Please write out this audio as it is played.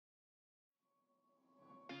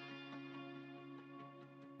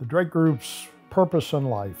The Drake Group's purpose in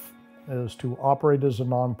life is to operate as a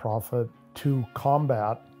nonprofit to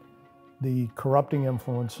combat the corrupting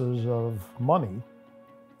influences of money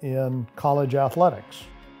in college athletics.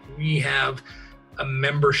 We have a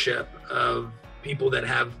membership of people that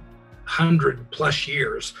have 100+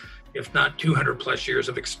 years, if not 200+ years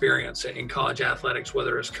of experience in college athletics,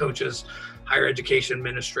 whether as coaches, higher education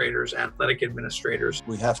administrators, athletic administrators.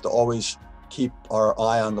 We have to always keep our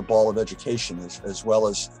eye on the ball of education as well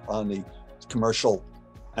as on the commercial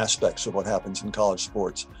aspects of what happens in college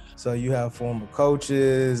sports. So you have former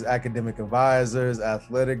coaches, academic advisors,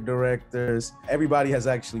 athletic directors. Everybody has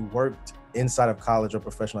actually worked inside of college or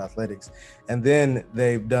professional athletics. And then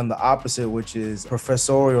they've done the opposite, which is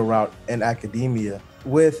professorial route in academia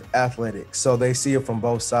with athletics. So they see it from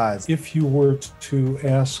both sides. If you were to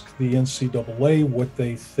ask the NCAA what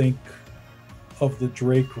they think of the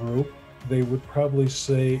Drake Group, they would probably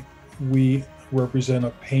say we represent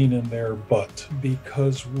a pain in their butt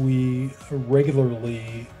because we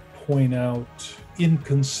regularly point out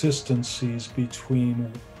inconsistencies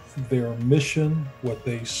between their mission, what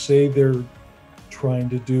they say they're trying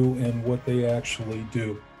to do, and what they actually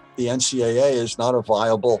do. The NCAA is not a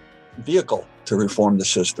viable vehicle to reform the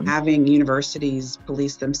system. Having universities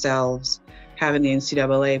police themselves, having the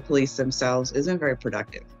NCAA police themselves isn't very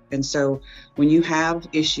productive. And so when you have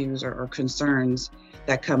issues or concerns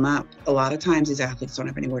that come up, a lot of times these athletes don't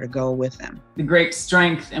have anywhere to go with them. The great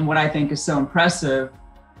strength and what I think is so impressive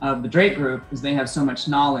of the Drake Group is they have so much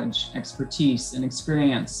knowledge, expertise, and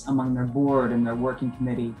experience among their board and their working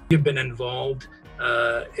committee. We've been involved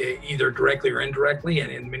either directly or indirectly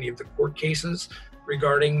and in many of the court cases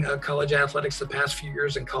regarding college athletics the past few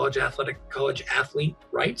years and college athlete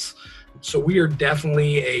rights. So we are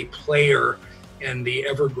definitely a player in the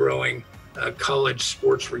ever-growing college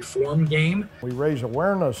sports reform game. We raise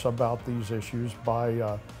awareness about these issues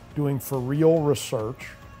by doing for real research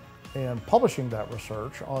and publishing that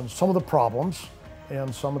research on some of the problems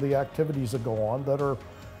and some of the activities that go on that are,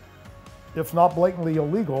 if not blatantly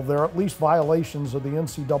illegal, they're at least violations of the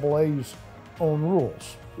NCAA's own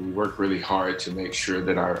rules. We work really hard to make sure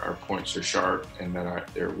that our points are sharp and that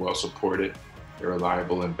they're well supported, they're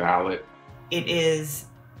reliable and valid. It is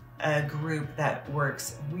a group that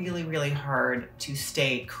works really, really hard to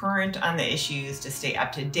stay current on the issues, to stay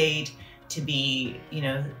up to date, to be,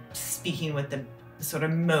 speaking with the sort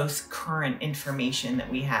of most current information that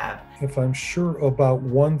we have. If I'm sure about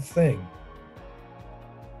one thing,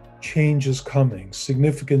 change is coming,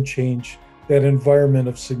 significant change. That environment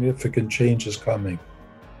of significant change is coming.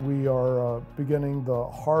 We are beginning the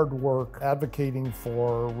hard work advocating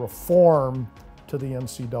for reform to the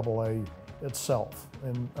NCAA itself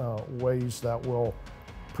in ways that will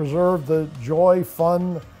preserve the joy,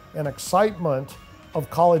 fun, and excitement of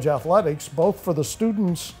college athletics, both for the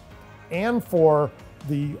students and for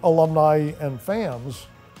the alumni and fans,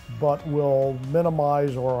 but will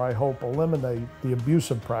minimize, or I hope eliminate, the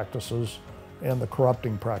abusive practices and the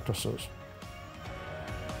corrupting practices.